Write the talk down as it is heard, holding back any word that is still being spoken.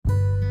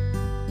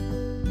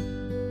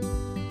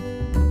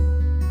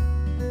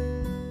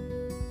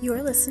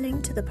You're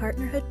listening to the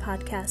Partnerhood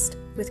podcast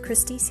with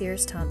Christy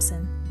Sears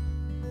Thompson.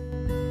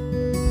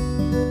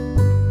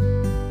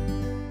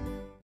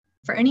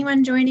 For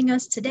anyone joining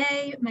us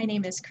today, my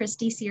name is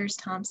Christy Sears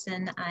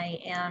Thompson. I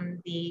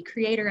am the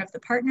creator of the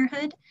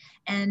Partnerhood,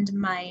 and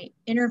my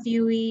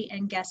interviewee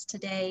and guest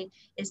today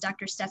is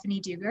Dr.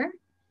 Stephanie Dueger.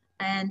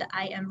 And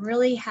I am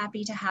really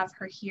happy to have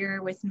her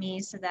here with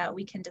me so that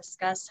we can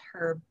discuss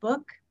her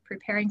book,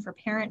 Preparing for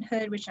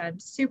Parenthood, which I'm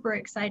super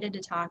excited to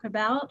talk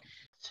about.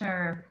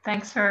 Sure.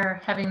 Thanks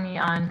for having me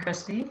on,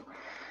 Christy.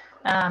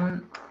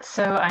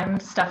 So I'm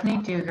Stephanie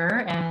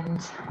Dueger,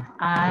 and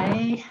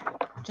I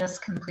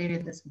just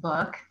completed this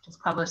book, just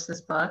published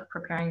this book,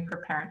 Preparing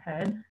for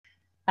Parenthood,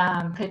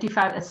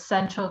 55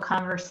 Essential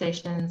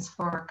Conversations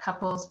for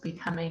Couples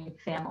Becoming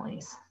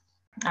Families.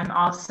 I'm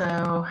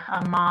also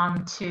a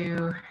mom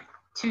to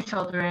two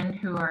children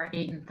who are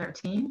 8 and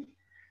 13.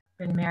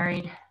 Been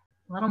married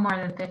a little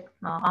more than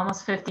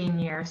almost 15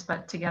 years,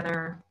 but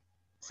together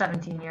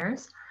 17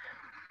 years.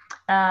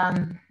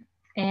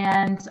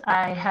 And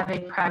I have a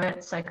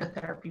private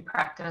psychotherapy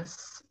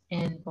practice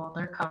in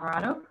Boulder,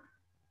 Colorado.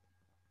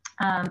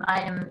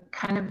 I am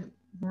kind of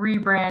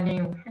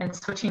rebranding and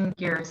switching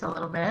gears a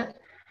little bit.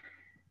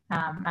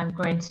 I'm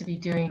going to be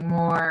doing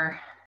more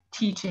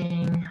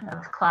teaching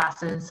of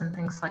classes and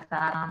things like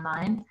that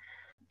online,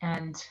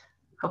 and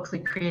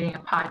hopefully creating a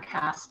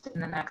podcast in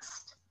the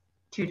next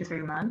 2 to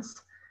 3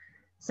 months.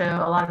 So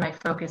a lot of my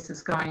focus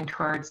is going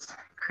towards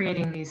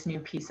creating these new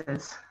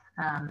pieces.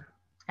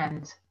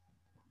 And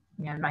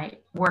my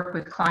work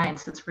with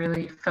clients is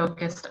really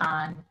focused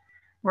on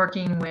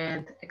working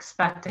with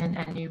expectant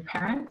and new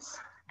parents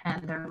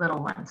and their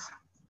little ones.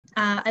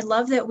 I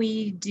love that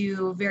we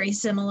do very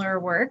similar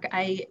work.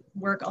 I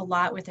work a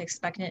lot with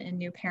expectant and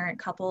new parent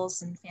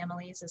couples and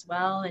families as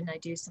well, and I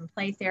do some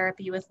play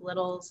therapy with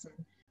littles.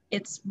 And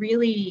it's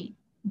really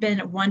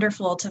been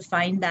wonderful to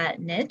find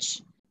that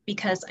niche,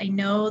 because I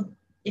know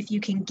if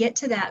you can get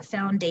to that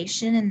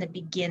foundation in the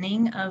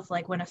beginning of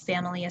like when a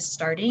family is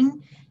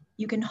starting,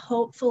 you can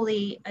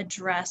hopefully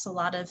address a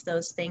lot of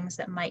those things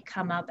that might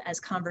come up as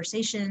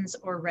conversations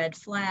or red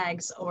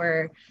flags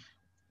or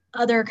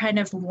other kind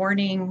of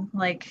warning,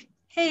 like,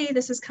 hey,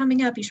 this is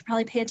coming up, you should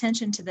probably pay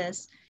attention to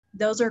this.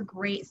 Those are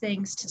great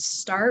things to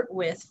start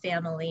with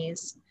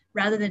families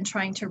rather than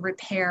trying to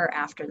repair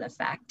after the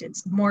fact.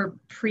 It's more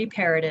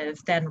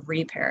preparative than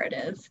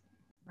reparative.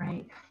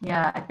 Right.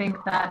 Yeah, I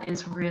think that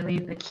is really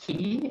the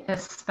key,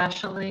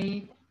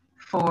 especially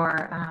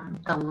for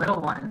the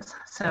little ones.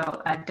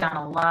 So I've done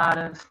a lot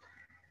of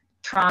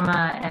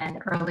trauma and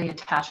early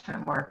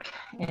attachment work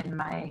in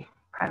my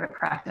private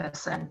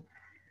practice, and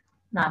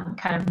I'm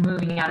kind of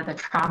moving out of the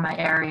trauma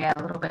area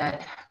a little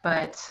bit,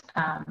 but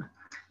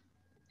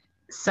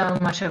so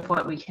much of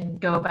what we can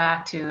go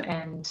back to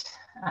and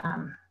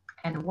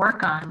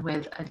work on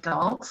with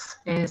adults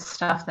is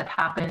stuff that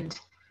happened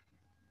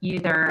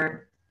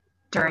either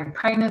during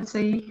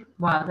pregnancy,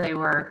 while they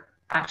were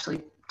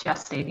actually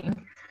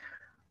gestating,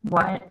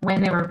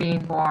 when they were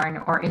being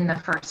born, or in the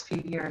first few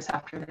years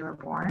after they were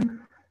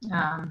born.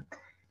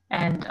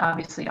 And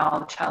obviously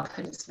all of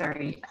childhood is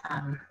very,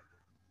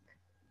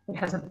 it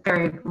has a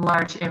very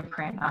large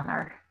imprint on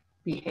our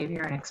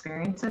behavior and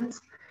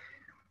experiences.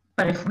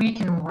 But if we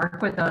can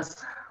work with those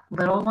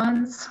little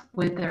ones,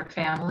 with their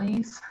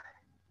families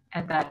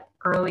at that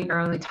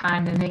early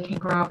time, then they can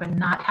grow up and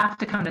not have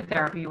to come to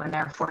therapy when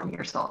they're 40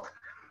 years old,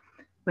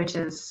 which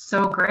is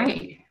so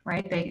great,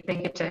 right? They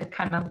get to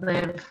kind of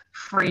live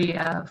free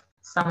of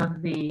some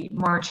of the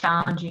more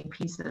challenging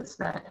pieces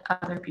that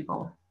other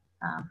people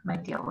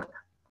might deal with.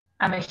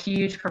 I'm a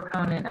huge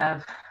proponent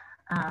of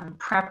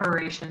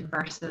preparation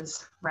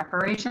versus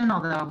reparation,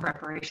 although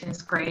reparation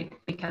is great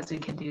because we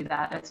can do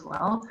that as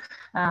well.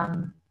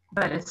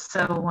 But it's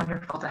so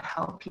wonderful to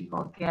help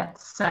people get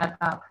set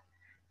up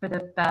for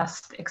the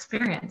best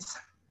experience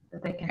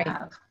that they can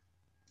have.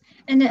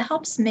 And it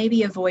helps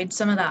maybe avoid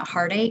some of that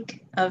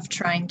heartache of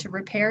trying to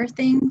repair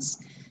things,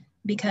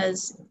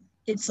 because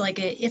it's like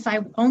if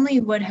I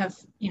only would have,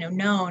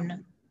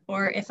 known,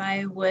 or if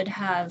I would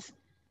have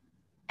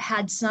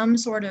had some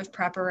sort of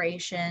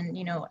preparation,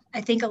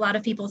 I think a lot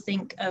of people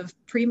think of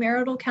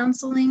premarital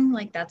counseling,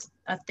 like that's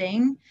a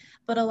thing,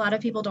 but a lot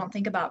of people don't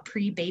think about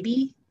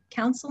pre-baby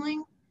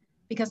counseling,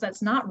 because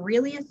that's not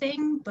really a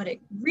thing, but it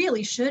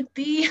really should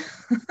be.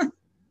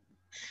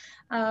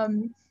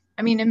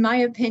 In my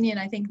opinion,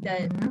 I think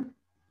that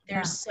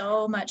there's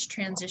so much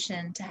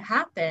transition to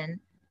happen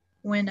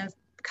when a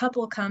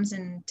couple comes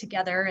in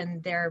together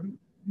and they're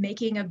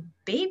making a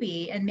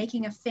baby and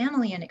making a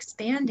family and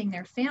expanding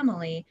their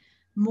family,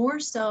 more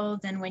so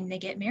than when they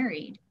get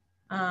married,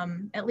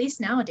 at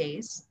least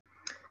nowadays.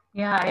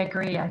 Yeah, I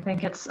agree. I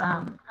think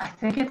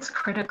it's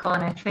critical,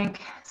 and I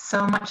think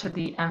so much of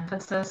the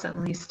emphasis, at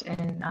least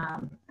in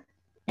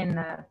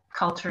the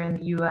culture in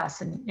the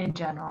U.S. and in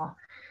general,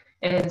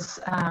 is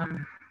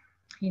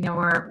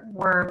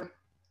we're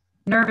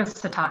nervous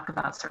to talk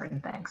about certain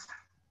things,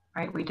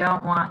 right? We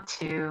don't want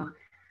to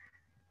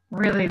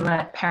really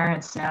let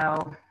parents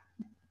know,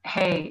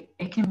 hey,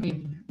 it can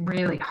be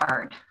really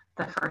hard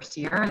the first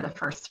year, the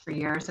first 3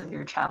 years of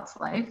your child's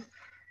life.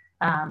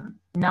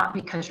 Not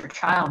because your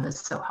child is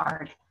so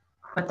hard,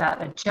 but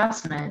that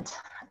adjustment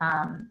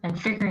and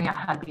figuring out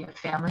how to be a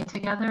family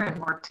together and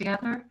work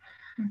together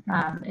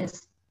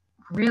is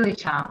really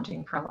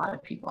challenging for a lot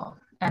of people.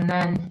 And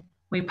then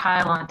we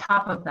pile on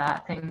top of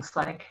that things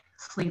like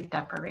sleep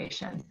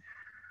deprivation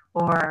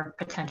or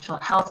potential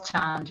health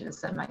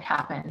challenges that might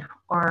happen,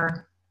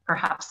 or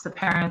perhaps the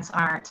parents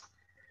aren't,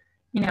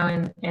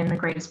 in the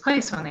greatest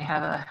place when they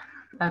have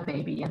a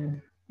baby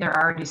and they're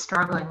already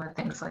struggling with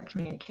things like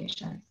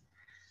communication.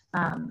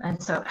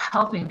 And so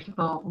helping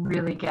people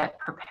really get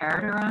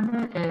prepared around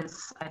it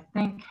is, I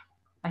think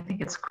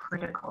it's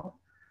critical.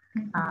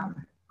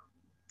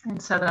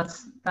 And so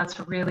that's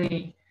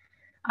really,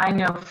 I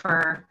know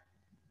for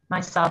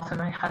myself and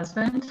my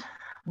husband,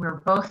 we're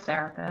both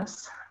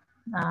therapists.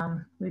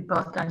 We've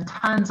both done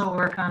tons of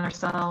work on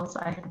ourselves.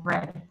 I had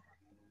read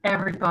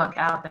every book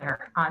out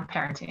there on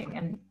parenting,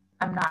 and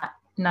I'm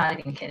not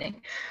even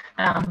kidding.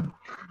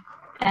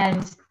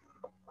 And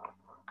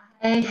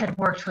I had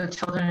worked with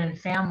children and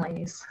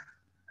families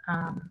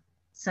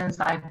since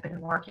I've been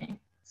working.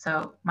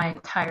 So my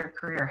entire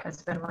career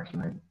has been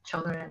working with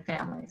children and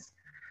families.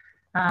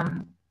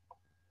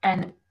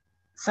 And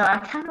so I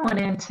kind of went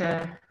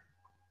into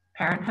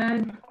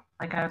parenthood,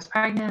 like I was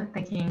pregnant,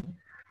 thinking,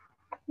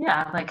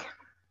 yeah, like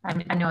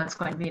I know it's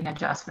going to be an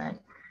adjustment.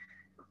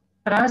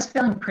 But I was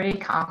feeling pretty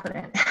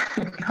confident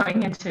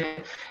going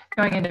into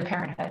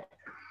parenthood.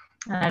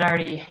 And I'd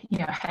already,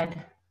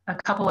 had a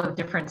couple of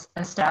different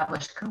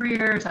established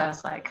careers. I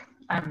was like,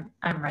 I'm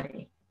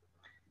ready.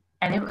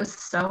 And it was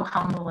so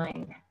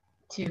humbling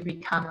to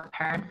become a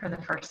parent for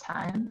the first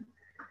time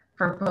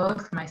for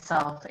both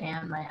myself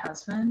and my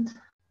husband.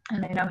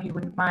 And I know he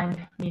wouldn't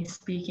mind me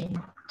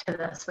speaking to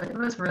this, but it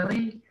was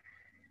really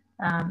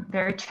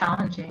very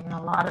challenging in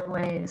a lot of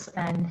ways.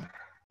 And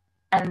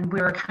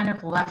we were kind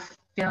of left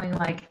feeling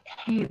like,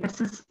 hey,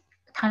 this is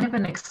kind of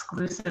an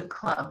exclusive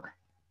club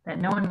that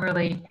no one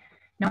really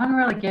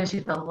gives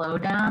you the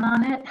lowdown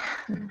on it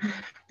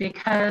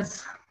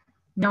because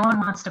no one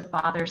wants to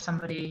bother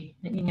somebody,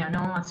 no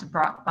one wants to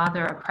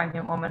bother a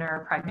pregnant woman or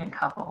a pregnant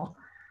couple,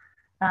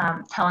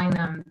 telling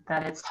them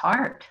that it's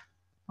hard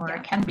or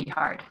it can be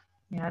hard.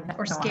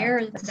 Or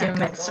scare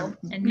that couple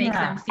and make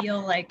them feel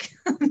like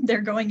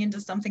they're going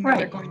into something that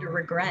they're going to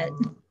regret.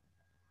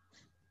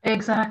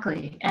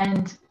 Exactly.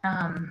 And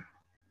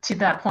to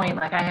that point,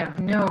 like I have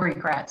no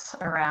regrets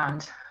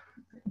around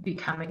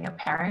becoming a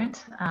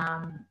parent.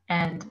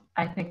 And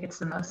I think it's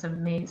the most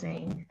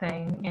amazing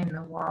thing in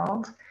the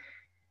world.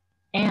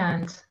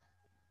 And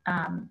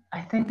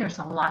I think there's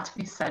a lot to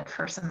be said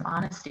for some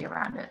honesty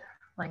around it.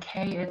 Like,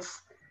 hey,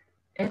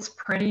 it's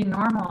pretty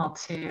normal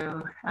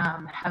to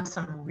have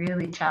some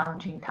really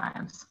challenging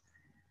times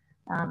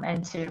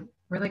and to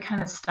really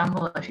kind of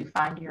stumble as you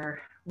find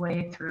your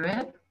way through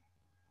it.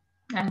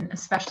 And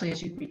especially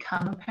as you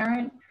become a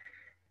parent.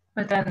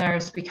 But then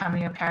there's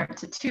becoming a parent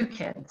to 2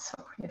 kids,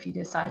 so if you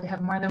decide to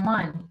have more than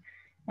one.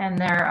 And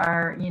there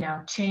are,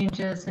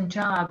 changes in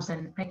jobs.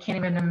 And I can't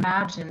even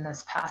imagine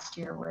this past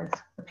year with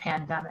the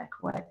pandemic,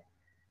 what,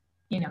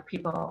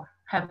 people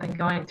have been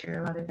going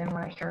through other than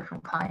what I hear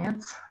from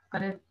clients.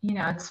 But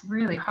it's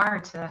really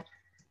hard to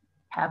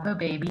have a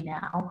baby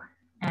now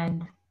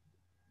and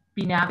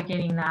be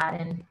navigating that.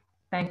 And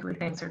thankfully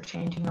things are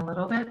changing a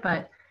little bit,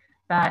 but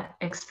that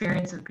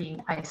experience of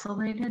being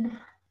isolated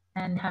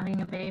and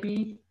having a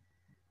baby,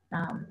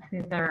 I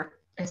think there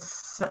is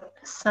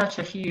such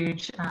a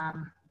huge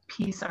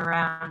piece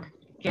around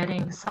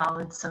getting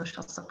solid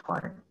social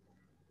support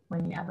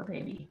when you have a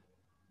baby.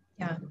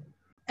 Yeah.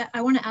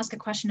 I want to ask a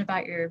question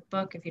about your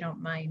book, if you don't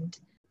mind.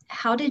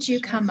 How did you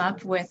come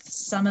up with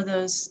some of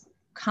those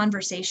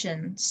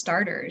conversation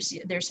starters?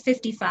 There's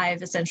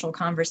 55 essential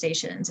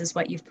conversations is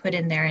what you've put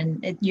in there,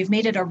 and you've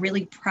made it a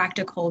really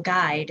practical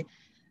guide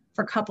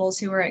for couples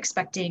who are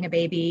expecting a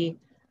baby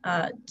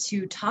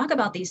to talk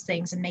about these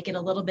things and make it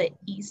a little bit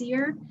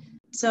easier.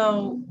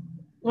 So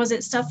was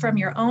it stuff from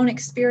your own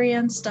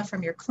experience, stuff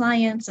from your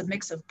clients, a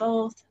mix of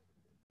both?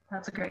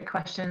 That's a great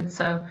question.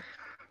 So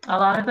a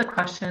lot of the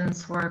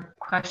questions were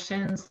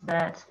questions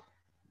that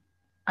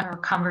are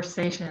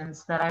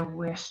conversations that I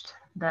wished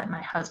that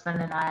my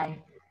husband and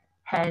I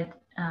had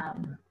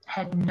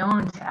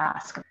known to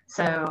ask.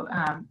 So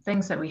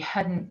things that we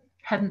hadn't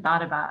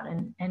thought about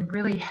and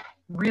really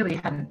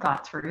hadn't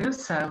thought through.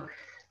 So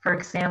for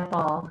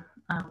example,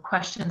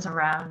 questions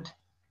around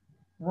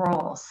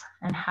roles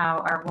and how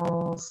our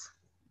roles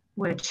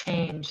would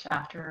change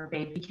after a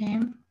baby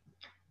came.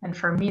 And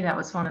for me, that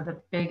was one of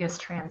the biggest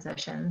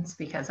transitions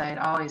because I had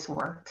always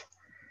worked.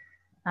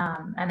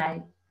 And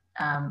I,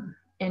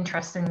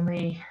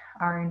 interestingly,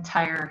 our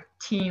entire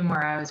team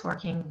where I was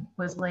working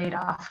was laid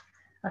off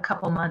a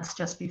couple months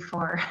just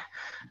before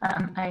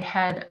I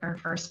had our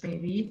first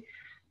baby.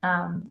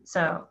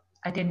 So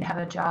I didn't have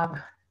a job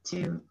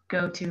to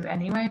go to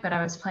anyway, but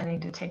I was planning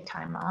to take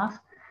time off.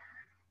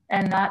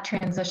 And that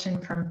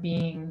transition from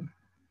being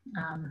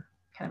kind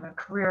of a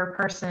career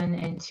person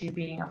into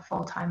being a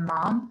full-time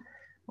mom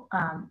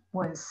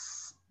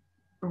was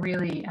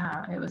really,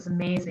 it was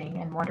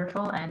amazing and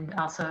wonderful, and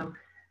also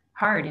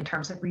hard in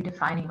terms of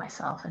redefining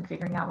myself and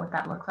figuring out what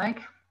that looked like.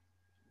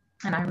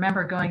 And I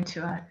remember going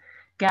to a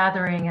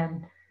gathering,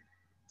 and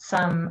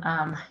some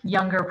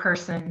younger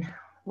person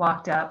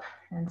walked up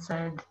and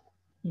said,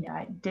 you know,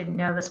 I didn't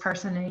know this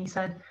person, and he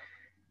said,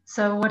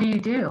 "So what do you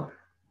do?"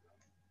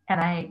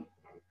 And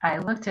I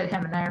looked at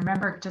him, and I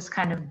remember just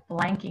kind of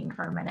blanking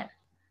for a minute,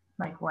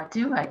 like, what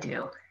do I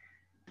do?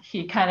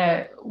 He kind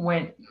of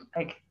went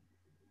like,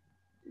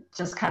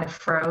 just kind of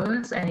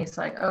froze, and he's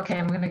like, okay,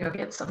 I'm going to go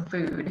get some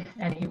food.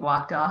 And he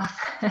walked off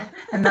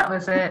and that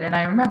was it. And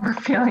I remember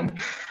feeling,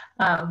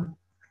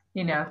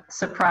 you know,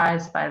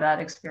 surprised by that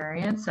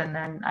experience. And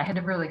then I had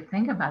to really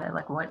think about it.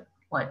 Like, what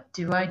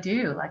do I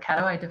do? Like, how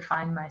do I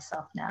define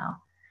myself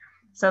now?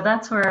 So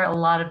that's where a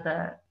lot of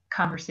the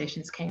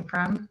conversations came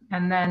from.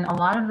 And then a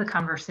lot of the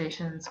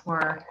conversations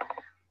were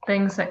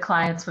things that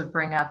clients would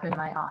bring up in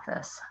my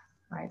office,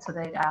 right? So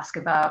they'd ask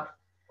about,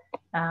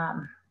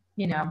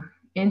 you know,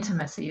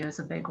 intimacy is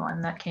a big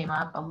one that came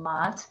up a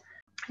lot,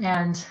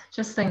 and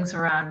just things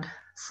around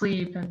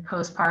sleep and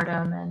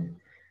postpartum, and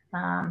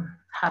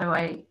how do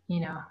I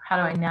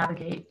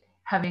navigate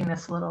having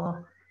this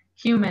little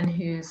human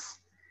who's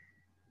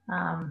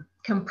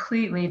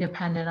completely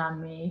dependent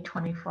on me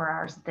 24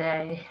 hours a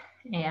day,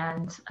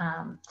 and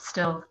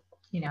still,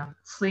 you know,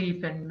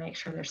 sleep and make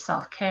sure there's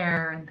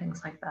self-care and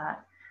things like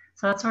that.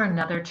 So that's where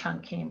another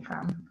chunk came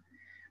from.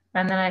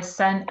 And then I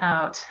sent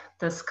out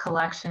this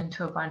collection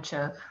to a bunch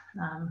of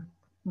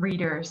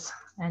readers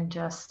and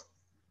just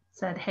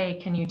said, hey,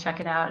 can you check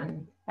it out?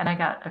 And I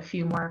got a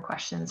few more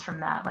questions from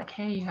that, like,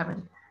 hey, you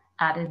haven't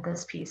added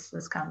this piece to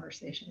this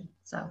conversation.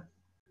 So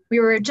we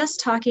were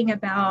just talking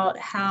about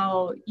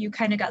how you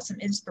kind of got some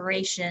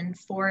inspiration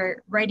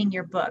for writing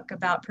your book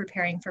about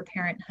preparing for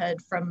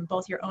parenthood from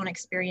both your own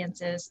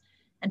experiences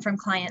and from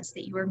clients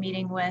that you were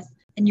meeting with,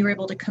 and you were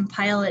able to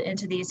compile it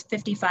into these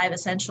 55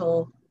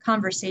 essential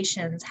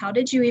conversations. How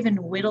did you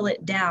even whittle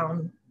it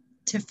down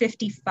to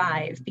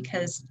 55?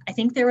 Because I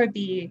think there would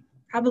be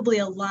probably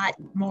a lot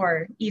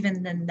more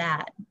even than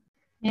that.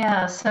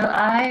 Yeah, so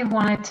I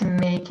wanted to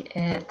make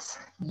it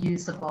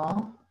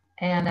usable,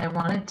 and I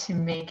wanted to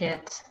make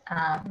it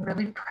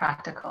really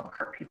practical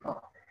for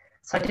people.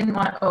 So I didn't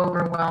want to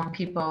overwhelm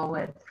people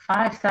with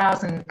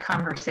 5,000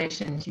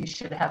 conversations you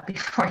should have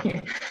before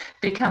you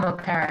become a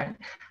parent.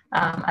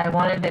 I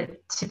wanted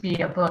it to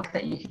be a book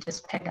that you could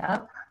just pick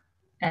up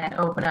and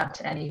open up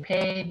to any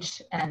page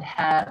and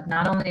have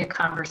not only a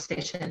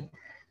conversation,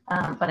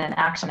 but an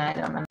action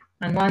item. And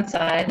on one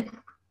side,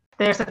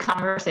 there's a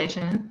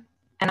conversation,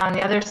 and on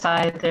the other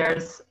side,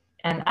 there's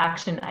an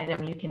action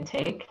item you can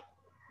take,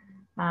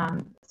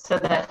 so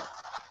that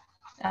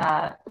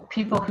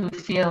people who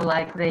feel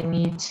like they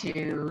need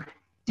to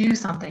do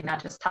something,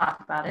 not just talk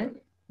about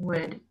it,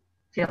 would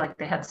feel like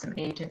they had some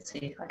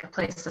agency, like a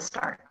place to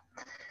start.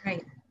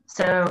 Right.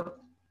 So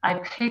I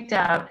picked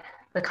out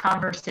the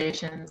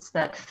conversations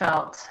that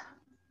felt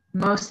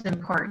most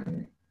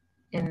important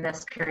in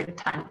this period of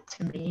time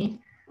to me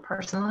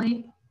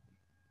personally,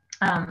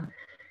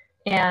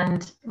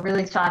 and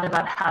really thought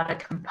about how to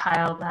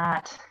compile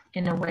that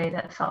in a way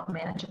that felt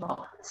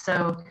manageable.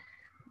 So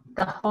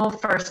the whole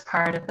first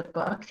part of the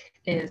book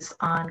is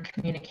on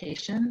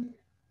communication.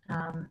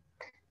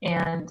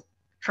 And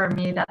for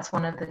me, that's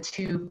one of the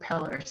two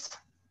pillars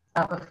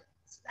of a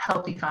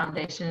healthy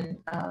foundation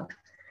of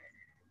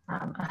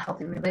a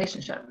healthy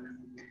relationship.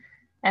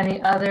 And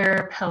the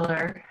other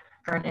pillar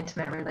for an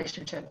intimate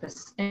relationship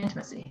is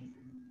intimacy.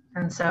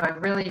 And so I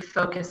really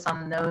focus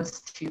on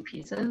those two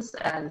pieces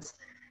as,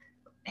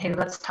 hey,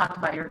 let's talk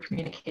about your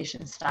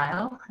communication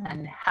style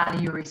and how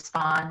do you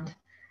respond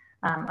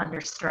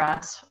under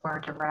stress or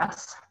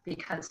duress,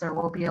 because there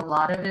will be a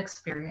lot of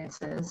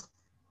experiences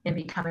in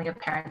becoming a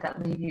parent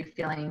that leave you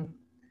feeling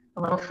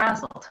a little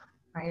frazzled,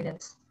 right?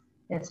 It's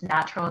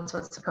natural, it's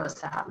what's supposed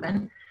to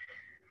happen.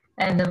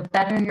 And the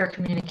better your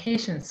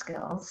communication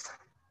skills,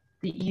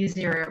 the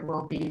easier it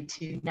will be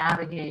to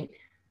navigate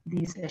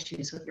these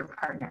issues with your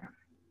partner.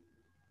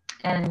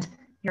 And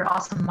you're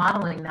also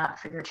modeling that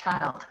for your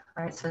child,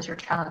 right? So as your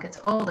child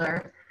gets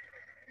older,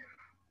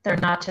 they're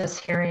not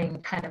just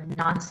hearing kind of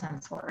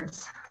nonsense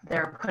words,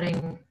 they're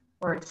putting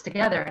words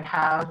together, and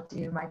how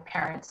do my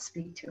parents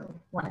speak to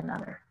one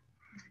another?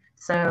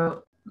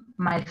 So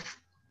my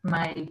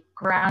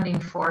grounding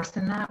force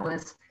in that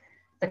was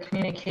the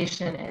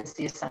communication is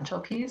the essential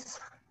piece.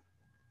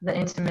 The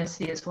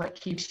intimacy is what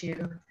keeps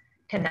you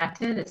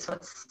connected. It's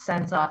what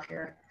sends off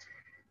your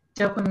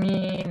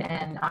dopamine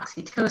and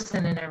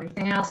oxytocin and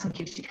everything else and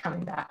keeps you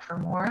coming back for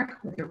more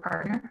with your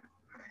partner.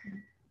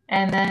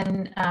 And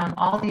then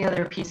all the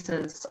other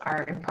pieces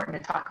are important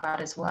to talk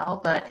about as well,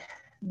 but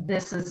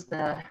this is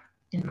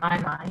in my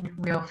mind,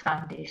 real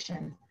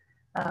foundation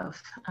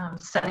of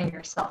setting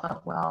yourself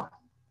up well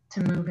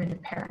to move into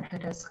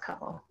parenthood as a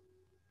couple.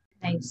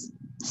 Nice.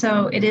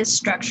 So it is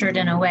structured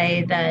in a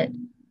way that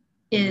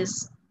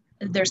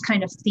there's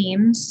kind of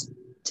themes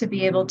to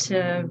be able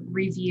to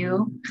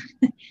review,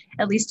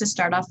 at least to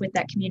start off with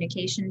that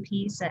communication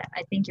piece.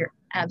 I think you're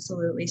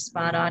absolutely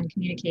spot on.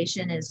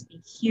 Communication is a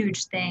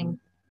huge thing.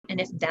 And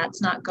if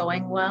that's not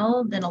going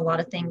well, then a lot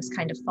of things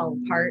kind of fall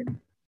apart.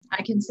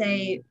 I can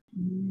say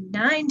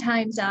 9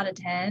 times out of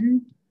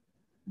 10,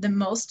 the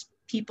most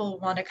people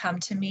want to come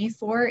to me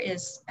for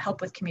is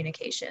help with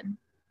communication.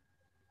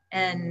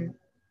 And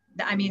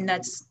I mean,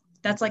 that's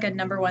like a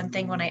number one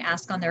thing when I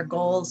ask on their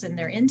goals and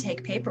their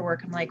intake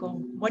paperwork. I'm like,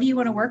 well, what do you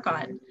want to work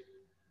on?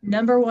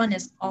 Number one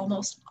is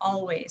almost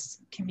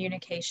always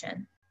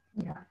communication.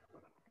 Yeah,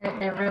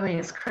 it really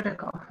is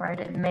critical, right?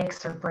 It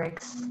makes or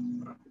breaks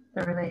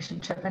the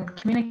relationship. And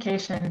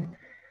communication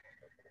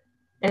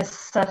is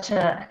such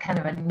a kind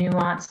of a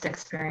nuanced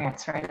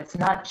experience, right? It's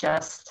not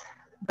just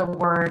the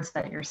words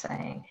that you're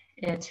saying,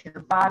 it's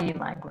your body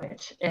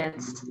language,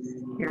 it's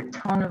your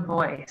tone of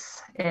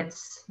voice,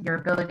 it's your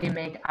ability to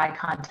make eye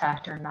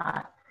contact or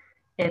not,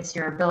 it's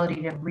your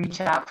ability to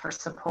reach out for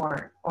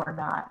support or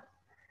not,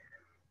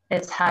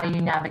 it's how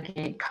you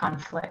navigate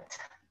conflict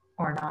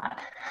or not,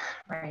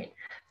 right?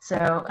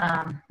 So,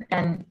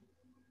 and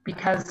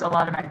because a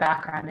lot of my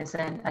background is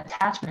in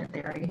attachment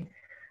theory,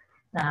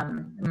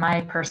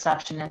 my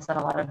perception is that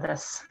a lot of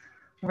this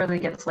really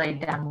gets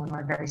laid down when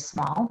we're very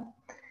small.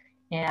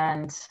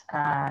 And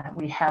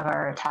we have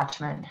our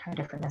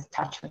different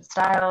attachment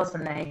styles,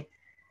 and they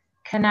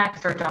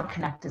connect or don't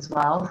connect as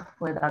well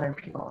with other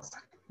people's.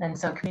 And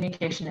so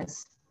communication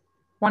is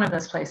one of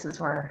those places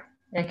where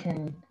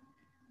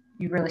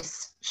you really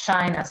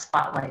shine a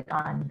spotlight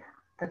on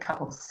the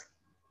couple's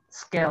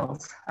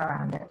skills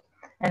around it.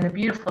 And the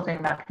beautiful thing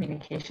about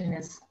communication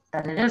is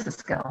that it is a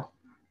skill,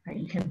 right?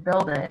 You can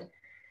build it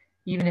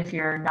even if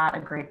you're not a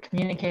great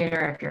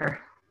communicator, if you're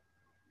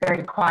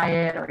very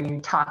quiet or you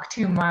talk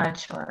too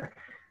much or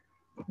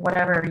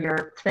whatever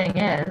your thing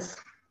is,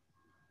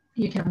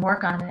 you can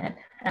work on it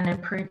and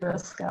improve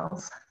those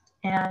skills,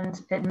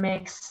 and it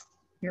makes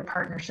your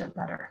partnership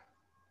better.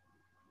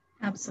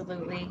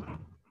 Absolutely.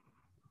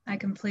 I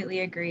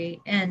completely agree.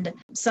 And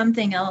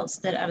something else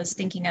that I was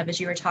thinking of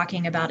as you were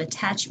talking about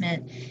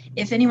attachment,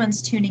 if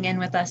anyone's tuning in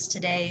with us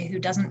today who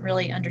doesn't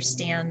really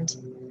understand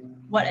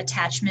what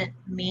attachment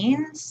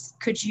means,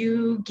 could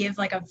you give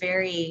like a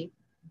very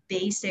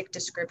basic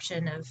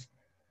description of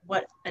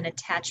what an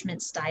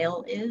attachment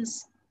style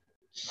is?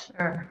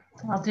 Sure,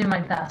 I'll do my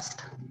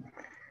best.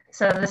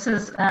 So this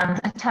is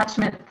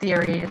attachment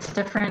theory. It's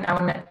different. I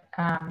want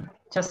to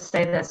just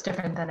say that it's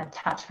different than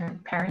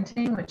attachment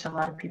parenting, which a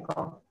lot of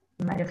people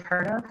might have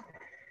heard of.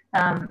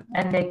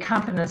 And they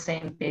come from the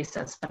same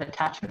basis, but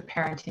attachment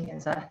parenting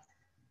is a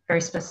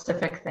very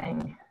specific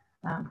thing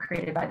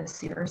created by the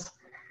Sears.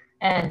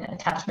 And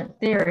attachment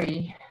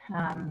theory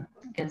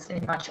is a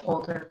much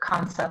older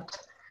concept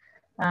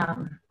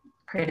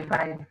created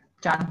by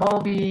John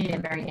Bowlby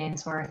and Mary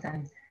Ainsworth.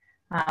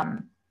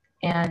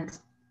 And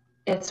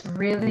it's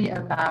really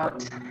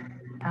about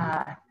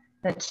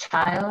the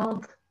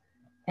child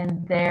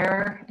and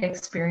their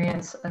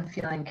experience of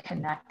feeling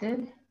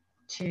connected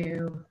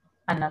to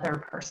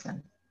another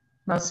person,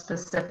 most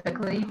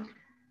specifically,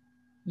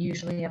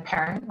 usually a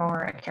parent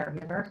or a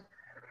caregiver,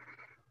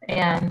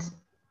 and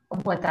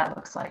what that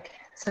looks like.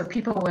 So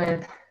people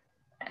with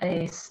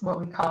what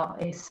we call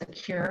a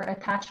secure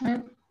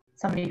attachment,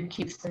 somebody who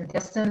keeps their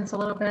distance a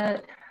little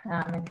bit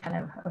and kind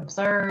of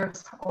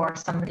observes, or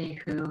somebody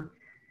who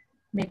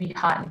may be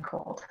hot and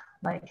cold,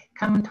 like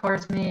come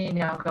towards me,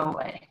 no, go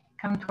away.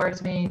 Come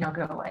towards me, no,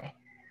 go away.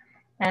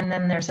 And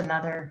then there's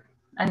another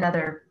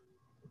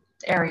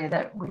area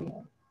that we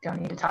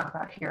don't need to talk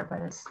about here,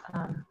 but it's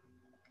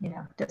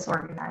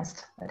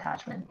disorganized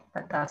attachment.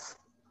 But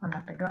I'm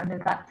not going to go into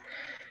that.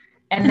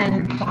 And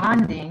then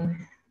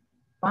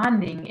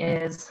bonding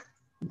is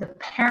the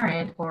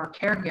parent or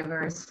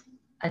caregiver's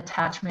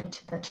attachment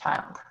to the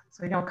child.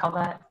 So we don't call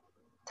that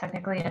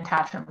technically an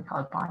attachment, we call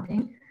it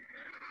bonding.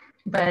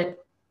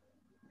 But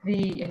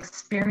the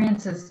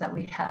experiences that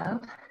we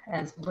have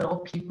as little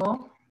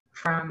people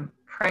from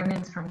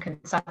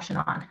conception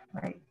on,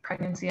 right?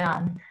 Pregnancy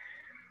on,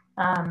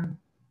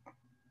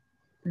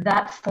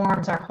 that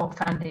forms our whole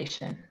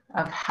foundation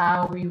of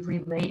how we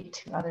relate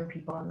to other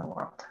people in the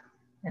world.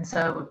 And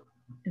so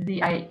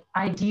the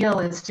ideal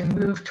is to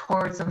move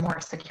towards a more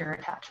secure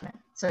attachment.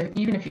 So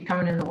even if you come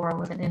into the world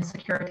with an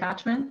insecure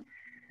attachment,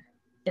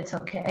 it's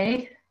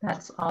okay.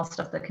 That's all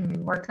stuff that can be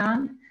worked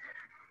on.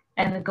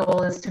 And the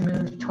goal is to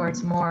move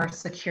towards more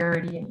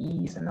security and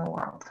ease in the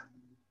world.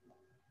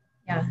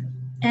 Yeah.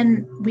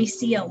 And we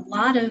see a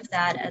lot of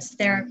that as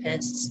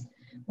therapists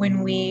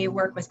when we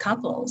work with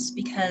couples,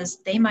 because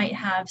they might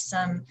have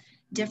some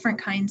different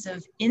kinds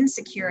of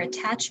insecure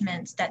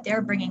attachments that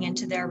they're bringing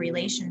into their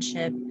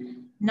relationship,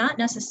 not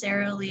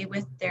necessarily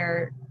with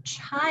their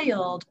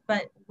child,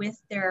 but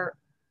with their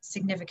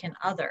significant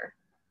other.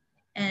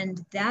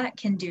 And that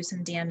can do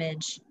some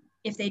damage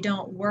if they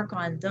don't work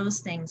on those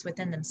things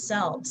within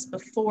themselves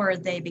before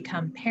they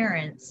become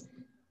parents.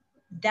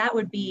 That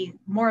would be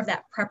more of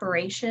that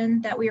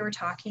preparation that we were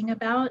talking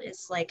about.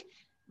 It's like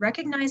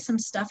recognize some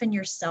stuff in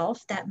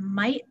yourself that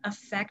might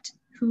affect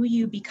who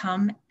you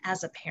become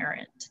as a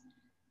parent.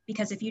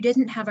 Because if you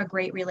didn't have a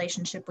great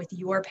relationship with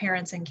your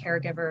parents and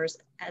caregivers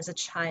as a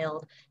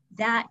child,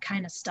 that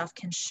kind of stuff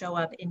can show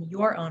up in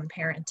your own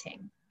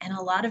parenting. And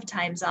a lot of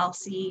times I'll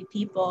see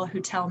people who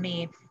tell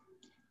me,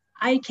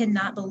 I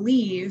cannot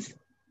believe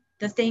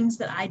the things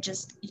that I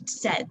just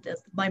said, that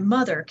my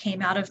mother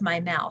came out of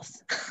my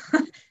mouth.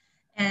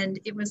 And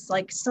it was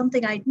like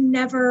something I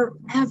never,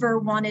 ever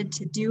wanted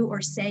to do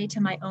or say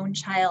to my own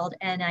child.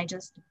 And I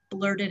just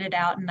blurted it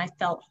out and I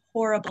felt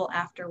horrible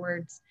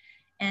afterwards.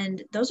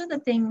 And those are the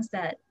things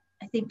that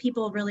I think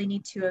people really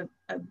need to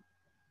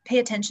pay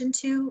attention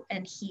to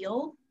and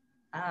heal.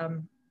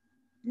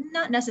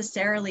 Not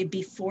necessarily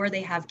before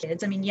they have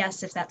kids. I mean,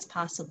 yes, if that's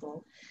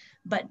possible,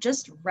 but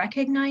just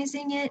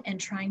recognizing it and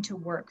trying to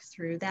work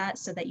through that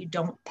so that you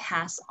don't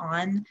pass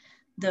on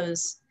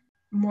those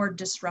more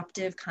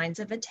disruptive kinds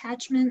of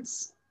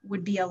attachments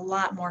would be a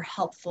lot more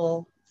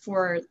helpful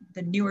for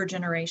the newer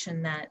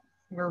generation that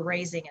we're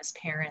raising as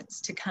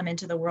parents to come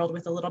into the world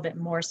with a little bit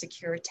more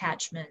secure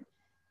attachment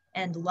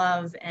and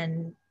love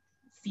and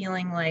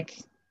feeling like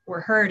we're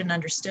heard and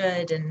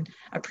understood and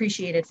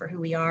appreciated for who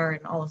we are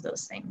and all of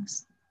those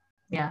things.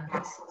 Yeah,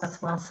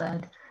 that's well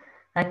said.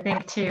 I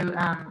think too,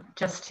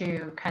 just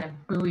to kind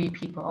of buoy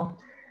people,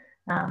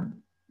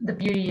 the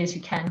beauty is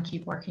you can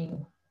keep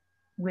working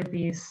with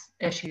these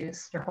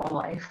issues your whole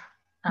life.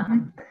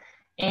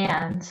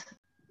 And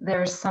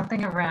there's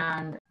something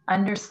around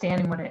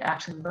understanding what it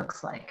actually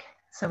looks like.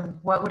 So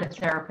what would a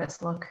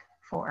therapist look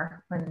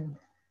for when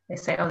they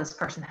say, oh, this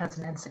person has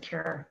an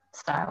insecure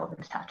style of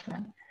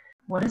attachment?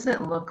 What does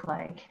it look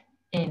like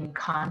in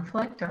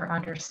conflict or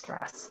under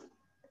stress?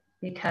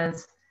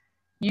 Because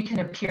you can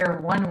appear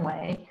one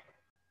way,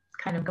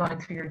 kind of going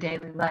through your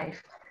daily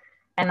life,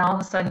 and all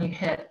of a sudden you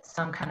hit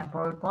some kind of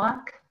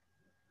roadblock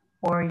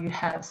or you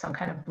have some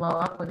kind of blow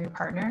up with your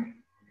partner.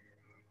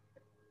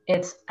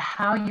 It's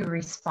how you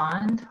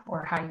respond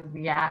or how you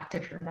react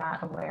if you're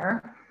not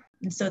aware.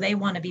 And so they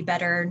want to be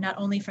better, not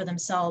only for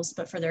themselves,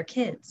 but for their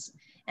kids.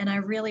 And I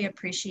really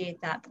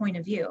appreciate that point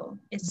of view.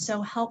 It's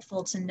so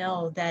helpful to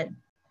know that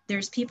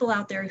there's people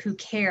out there who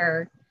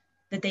care,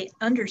 that they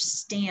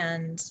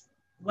understand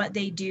what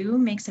they do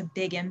makes a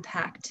big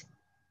impact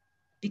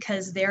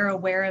because they're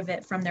aware of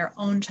it from their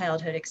own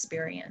childhood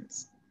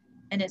experience.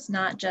 And it's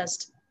not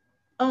just,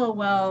 oh,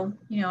 well,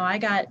 you know, I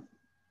got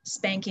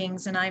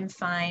spankings and I'm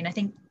fine. I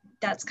think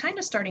that's kind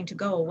of starting to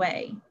go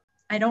away.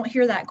 I don't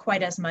hear that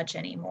quite as much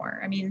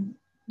anymore. I mean,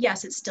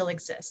 yes, it still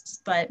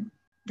exists, but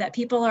that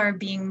people are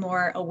being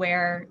more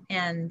aware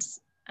and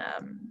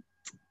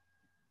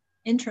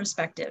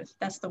introspective.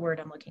 That's the word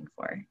I'm looking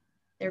for.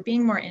 They're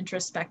being more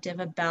introspective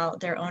about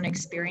their own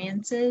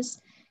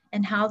experiences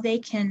and how they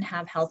can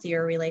have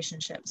healthier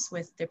relationships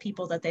with the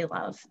people that they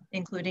love,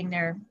 including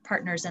their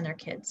partners and their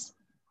kids.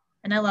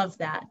 And I love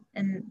that.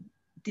 And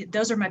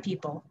those are my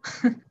people.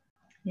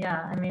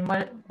 Yeah, I mean,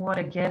 what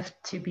a gift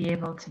to be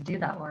able to do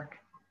that work,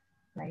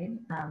 right?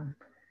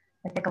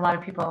 I think a lot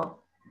of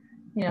people,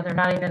 you know, they're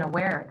not even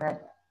aware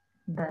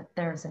that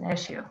there's an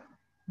issue,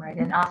 right?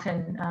 And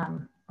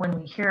often when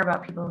we hear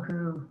about people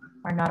who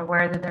are not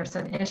aware that there's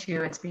an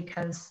issue, it's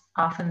because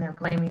often they're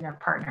blaming their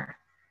partner.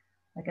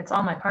 Like, it's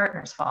all my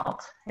partner's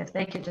fault. If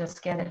they could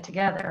just get it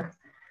together,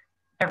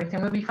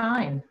 everything would be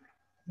fine,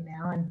 you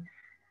know?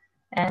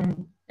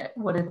 And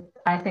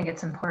I think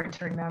it's important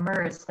to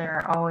remember is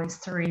there are always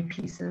three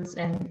pieces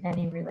in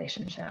any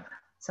relationship.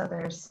 So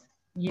there's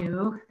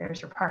you,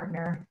 there's your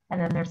partner,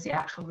 and then there's the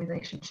actual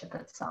relationship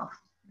itself.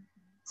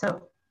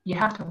 So you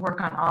have to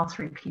work on all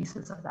three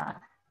pieces of that.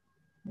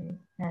 Right?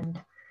 And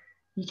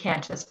you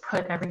can't just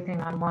put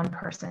everything on one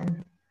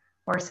person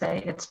or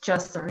say it's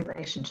just the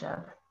relationship,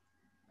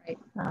 right?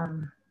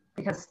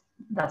 Because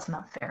that's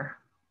not fair.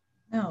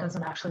 No. It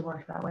doesn't actually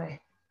work that way.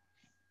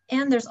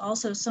 And there's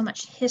also so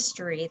much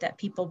history that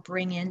people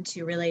bring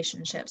into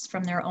relationships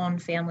from their own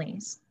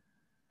families.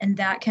 And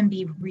that can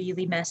be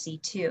really messy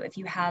too. If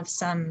you have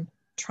some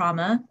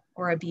trauma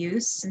or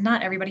abuse, and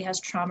not everybody has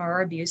trauma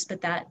or abuse,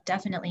 but that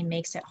definitely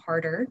makes it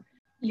harder.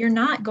 You're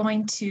not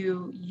going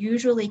to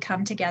usually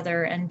come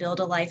together and build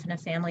a life and a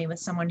family with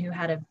someone who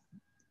had an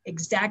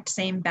exact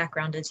same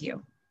background as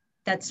you.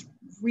 That's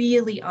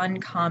really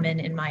uncommon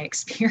in my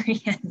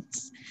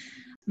experience.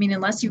 I mean,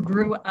 unless you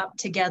grew up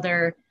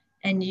together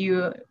and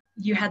you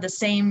had the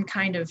same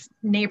kind of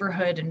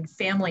neighborhood and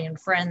family and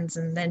friends,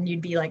 and then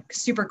you'd be like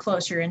super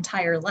close your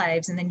entire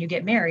lives, and then you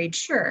get married,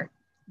 sure.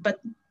 But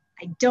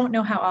I don't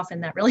know how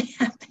often that really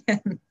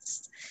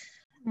happens.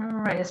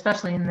 Right,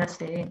 especially in this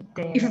day.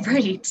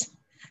 Right.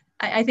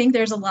 I think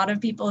there's a lot of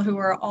people who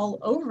are all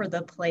over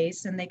the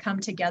place and they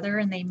come together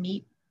and they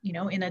meet, you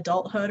know, in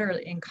adulthood or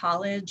in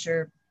college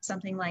or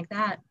something like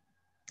that.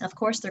 Of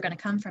course, they're going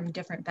to come from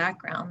different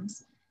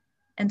backgrounds.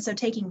 And so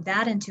taking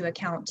that into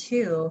account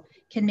too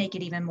can make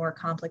it even more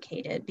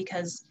complicated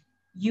because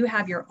you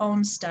have your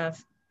own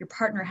stuff, your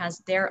partner has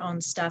their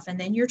own stuff, and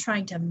then you're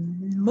trying to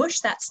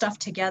mush that stuff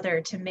together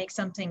to make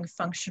something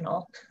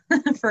functional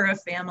for a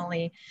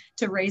family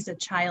to raise a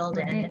child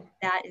in.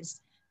 That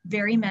is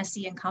very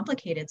messy and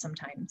complicated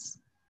sometimes.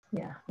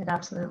 Yeah, it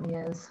absolutely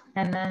is.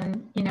 And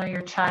then,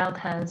 your child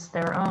has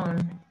their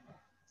own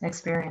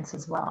experience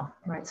as well,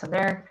 right? So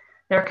they're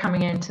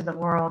coming into the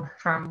world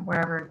from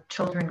wherever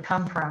children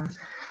come from.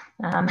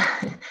 Um,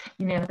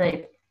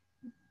 they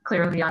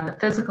clearly on the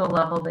physical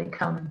level, they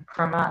come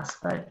from us,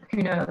 but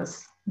who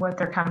knows what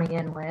they're coming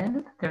in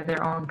with? They're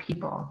their own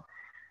people.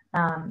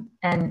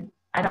 And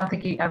I don't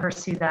think you ever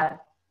see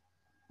that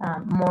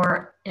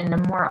more in a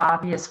more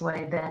obvious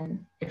way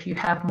than if you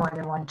have more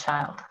than one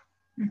child,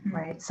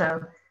 right?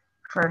 So,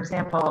 for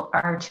example,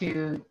 our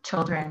two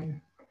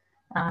children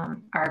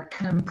are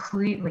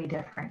completely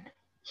different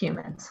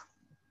humans,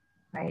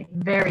 right?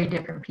 Very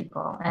different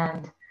people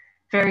and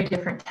very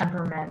different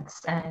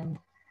temperaments, and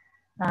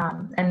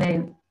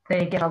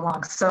they get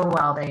along so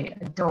well. They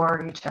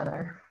adore each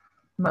other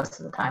most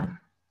of the time.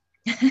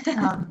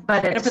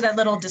 But gotta put that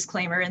little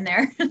disclaimer in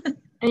there.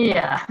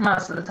 Yeah,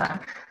 most of the time.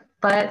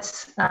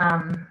 But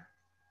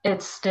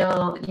it's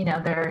still,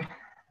 they're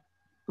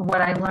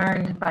what I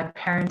learned by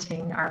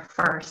parenting our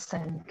first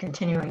and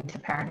continuing to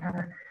parent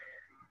her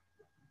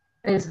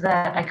is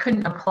that I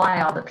couldn't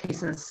apply all the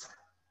pieces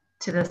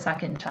to the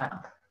second child,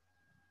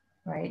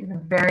 right? A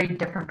very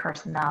different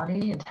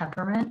personality and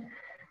temperament.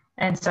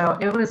 And so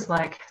it was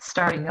like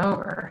starting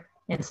over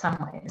in some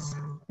ways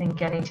and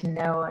getting to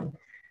know and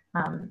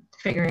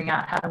figuring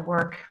out how to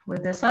work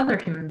with this other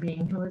human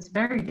being who was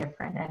very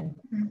different and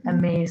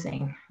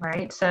amazing,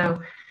 right? So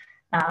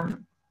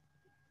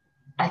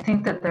I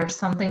think that there's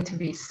something to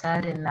be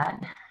said in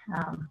that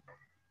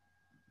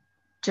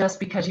just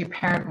because you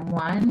parent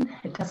one,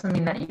 it doesn't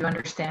mean that you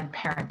understand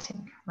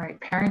parenting, right?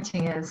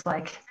 Parenting is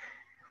like,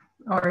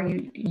 or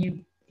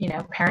you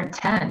parent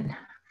 10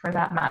 for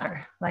that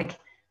matter. Like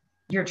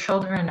your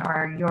children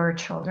are your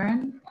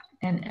children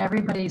and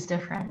everybody's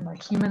different.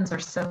 Like humans are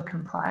so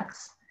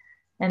complex.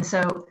 And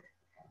so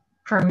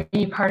for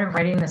me, part of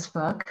writing this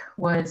book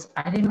was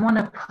I didn't want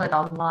to put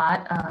a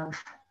lot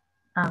of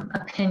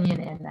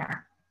opinion in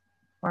there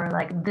or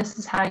like, this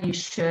is how you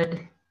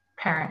should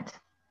parent.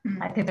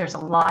 I think there's a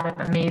lot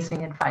of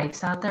amazing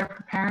advice out there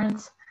for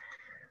parents.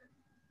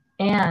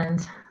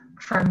 And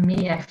for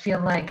me, I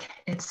feel like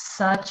it's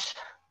such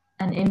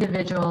an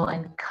individual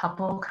and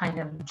couple kind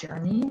of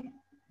journey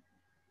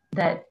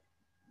that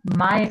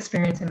my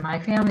experience in my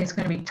family is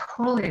going to be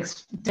totally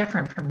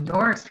different from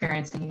your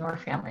experience in your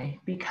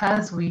family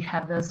because we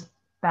have those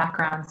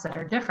backgrounds that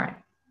are different,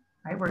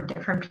 right? We're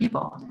different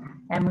people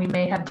and we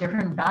may have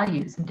different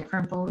values and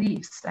different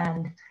beliefs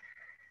and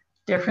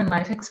different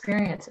life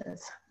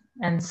experiences.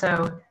 And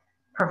so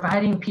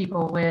providing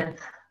people with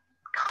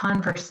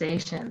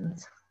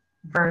conversations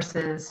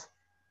versus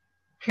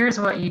here's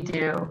what you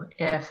do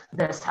if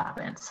this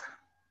happens,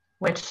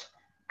 which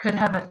could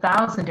have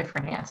 1,000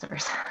 different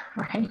answers,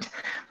 right?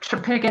 To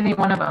pick any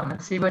one of them and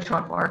see which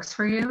one works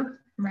for you.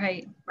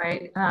 Right.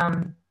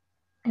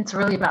 It's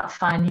really about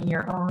finding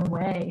your own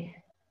way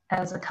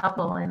as a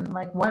couple and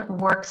like what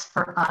works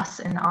for us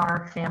in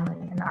our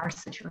family, in our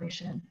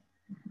situation.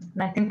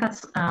 And I think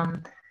that's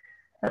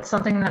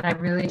something that I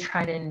really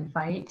try to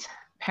invite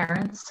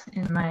parents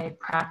in my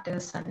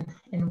practice and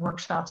in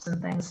workshops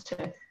and things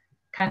to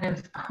kind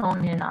of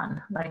hone in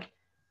on, like,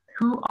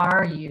 who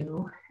are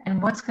you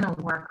and what's going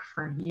to work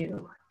for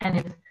you? And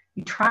if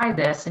you try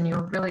this and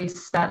you're really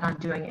set on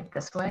doing it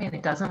this way and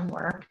it doesn't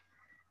work,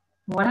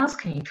 what else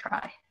can you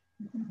try,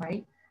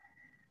 right?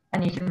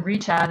 And you can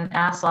reach out and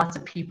ask lots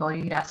of people.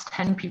 You could ask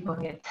 10 people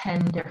and get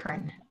 10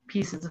 different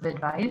pieces of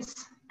advice,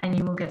 and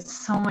you will get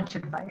so much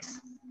advice.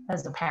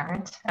 As a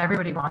parent,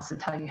 everybody wants to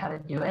tell you how to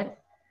do it,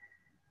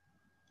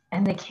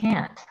 and they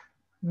can't.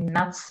 I mean,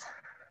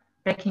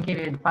 they can give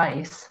you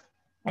advice,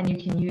 and you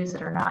can use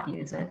it or not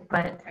use it,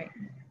 but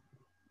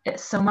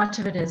so much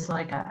of it is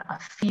like a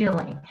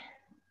feeling.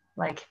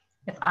 Like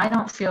if I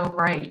don't feel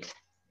right,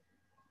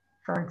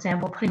 for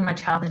example, putting my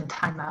child in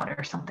timeout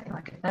or something,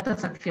 like if that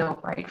doesn't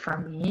feel right for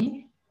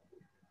me,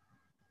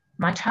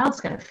 my child's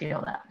going to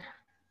feel that,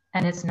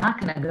 and it's not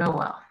going to go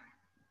well.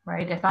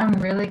 Right? If I'm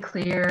really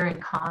clear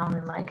and calm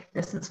and like,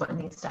 this is what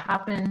needs to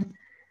happen,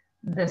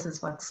 this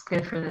is what's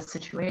good for this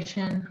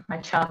situation, my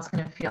child's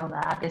going to feel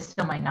that. They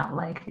still might not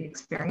like the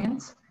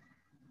experience,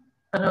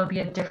 but it'll be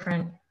a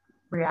different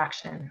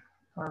reaction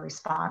or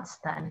response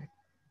than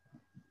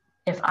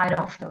if I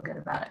don't feel good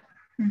about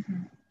it.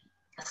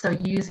 So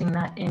using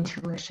that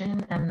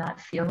intuition and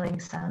that feeling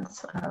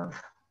sense of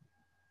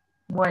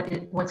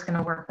what's going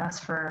to work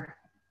best for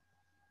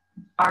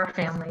our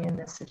family in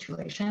this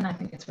situation, I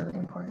think it's really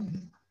important.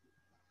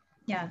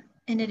 Yeah,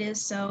 and it is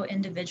so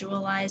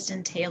individualized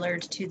and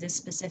tailored to the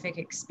specific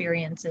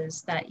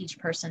experiences that each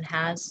person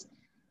has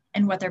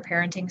and what their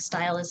parenting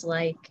style is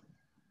like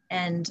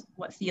and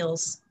what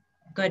feels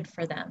good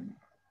for them.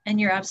 And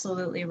you're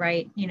absolutely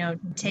right.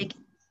 Take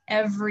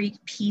every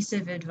piece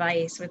of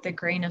advice with a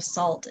grain of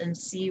salt and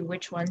see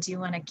which ones you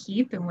want to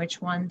keep and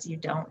which ones you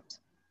don't.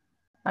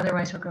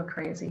 Otherwise, we'll go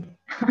crazy.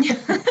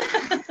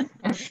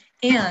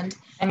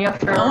 And you'll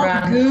throw don't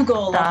around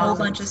Google thousands. A whole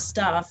bunch of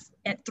stuff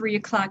at 3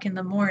 o'clock in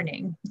the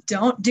morning.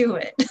 Don't do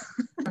it.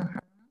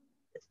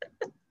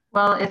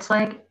 Well, it's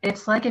like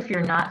if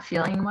you're not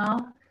feeling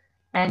well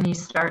and you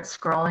start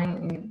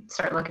scrolling, you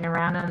start looking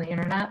around on the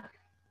internet,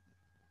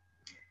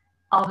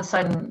 all of a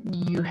sudden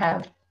you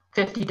have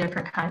 50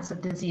 different kinds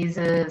of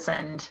diseases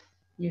and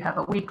you have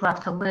a week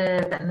left to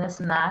live and this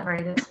and that,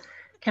 right? It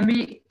can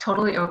be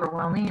totally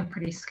overwhelming and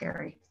pretty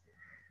scary.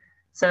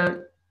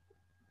 So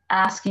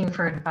asking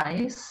for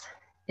advice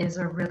is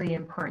a really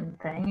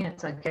important thing.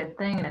 It's a good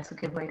thing and it's a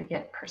good way to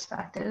get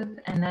perspective.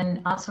 And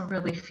then also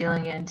really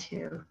feeling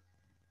into,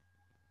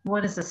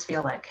 what does this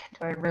feel like?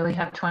 Do I really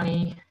have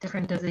 20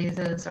 different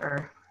diseases,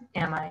 or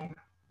am I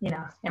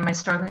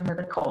struggling with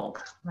a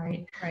cold,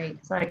 right? Right.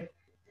 It's like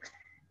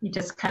you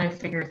just kind of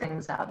figure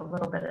things out a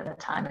little bit at a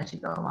time as you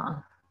go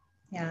along.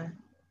 Yeah.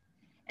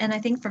 And I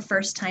think for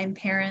first-time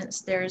parents,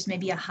 there's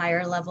maybe a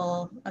higher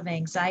level of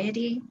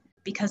anxiety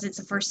because it's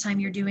the first time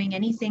you're doing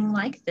anything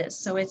like this.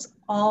 So it's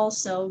all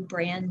so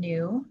brand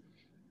new.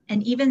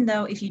 And even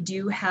though if you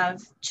do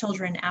have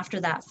children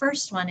after that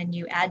first one and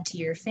you add to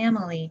your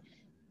family,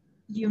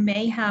 you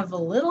may have a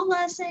little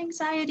less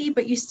anxiety,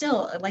 but you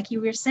still, like you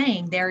were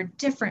saying, they're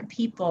different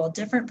people,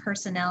 different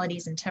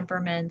personalities and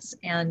temperaments.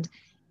 And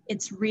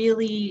it's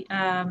really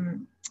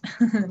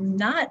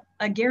not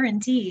a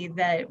guarantee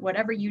that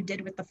whatever you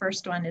did with the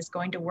first one is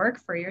going to work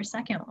for your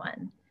second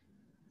one.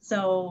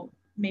 So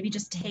maybe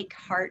just take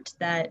heart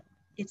that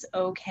it's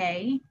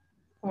okay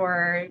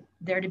for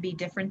there to be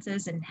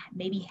differences in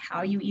maybe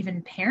how you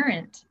even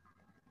parent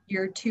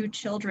your 2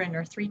 children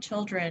or 3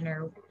 children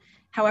or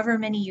however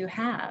many you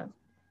have,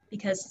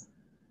 because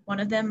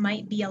one of them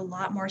might be a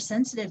lot more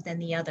sensitive than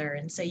the other.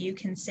 And so you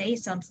can say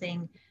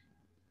something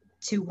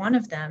to one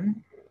of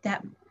them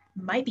that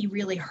might be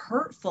really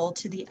hurtful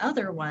to the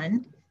other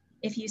one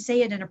if you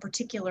say it in a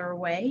particular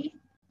way.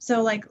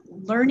 So like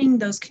learning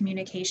those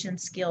communication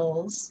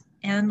skills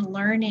and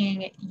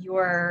learning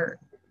your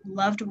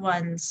loved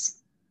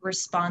one's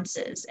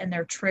responses and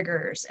their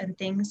triggers and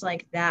things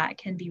like that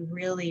can be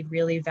really,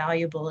 really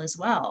valuable as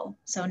well.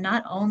 So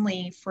not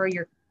only for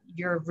your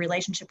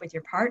relationship with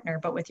your partner,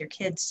 but with your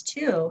kids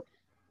too,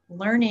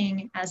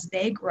 learning as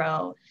they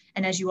grow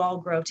and as you all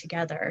grow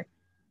together,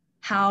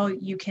 how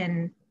you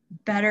can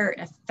better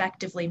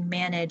effectively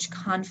manage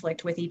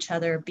conflict with each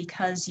other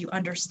because you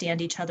understand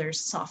each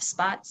other's soft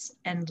spots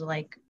and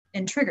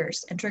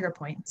triggers and trigger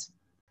points.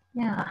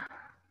 Yeah.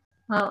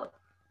 Well,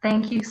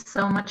 thank you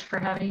so much for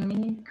having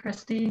me,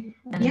 Christy.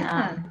 And,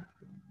 yeah.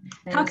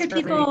 How could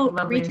people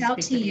reach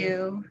out to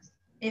you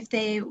if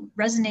they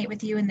resonate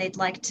with you and they'd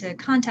like to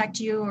contact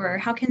you, or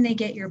how can they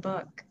get your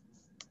book?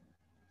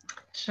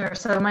 Sure.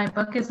 So my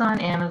book is on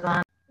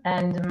Amazon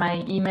and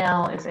my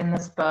email is in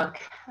this book.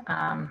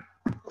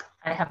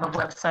 I have a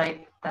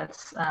website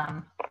that's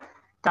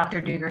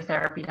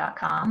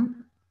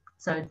drduegertherapy.com.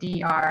 So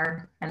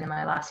DR and then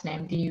my last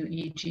name,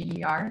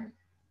 DUEGER,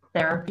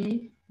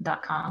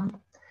 therapy.com.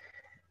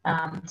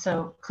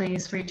 So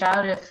please reach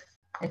out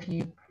if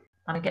you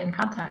want to get in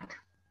contact.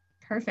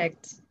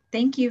 Perfect.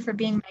 Thank you for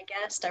being my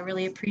guest. I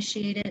really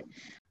appreciate it.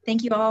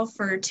 Thank you all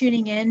for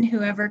tuning in,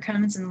 whoever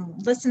comes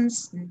and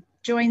listens and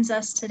joins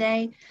us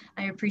today.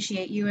 I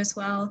appreciate you as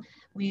well.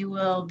 We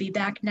will be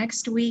back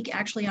next week,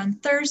 actually on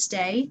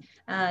Thursday.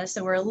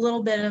 So we're a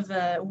little bit of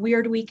a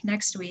weird week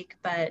next week,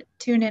 but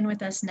tune in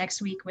with us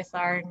next week with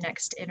our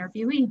next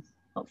interviewee.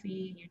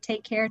 Hopefully you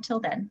take care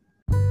till then.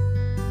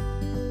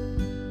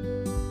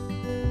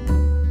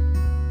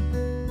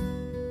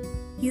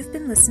 You've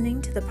been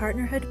listening to the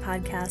Partnerhood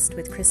podcast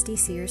with Christy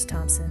Sears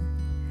Thompson.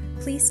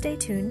 Please stay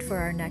tuned for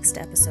our next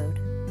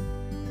episode.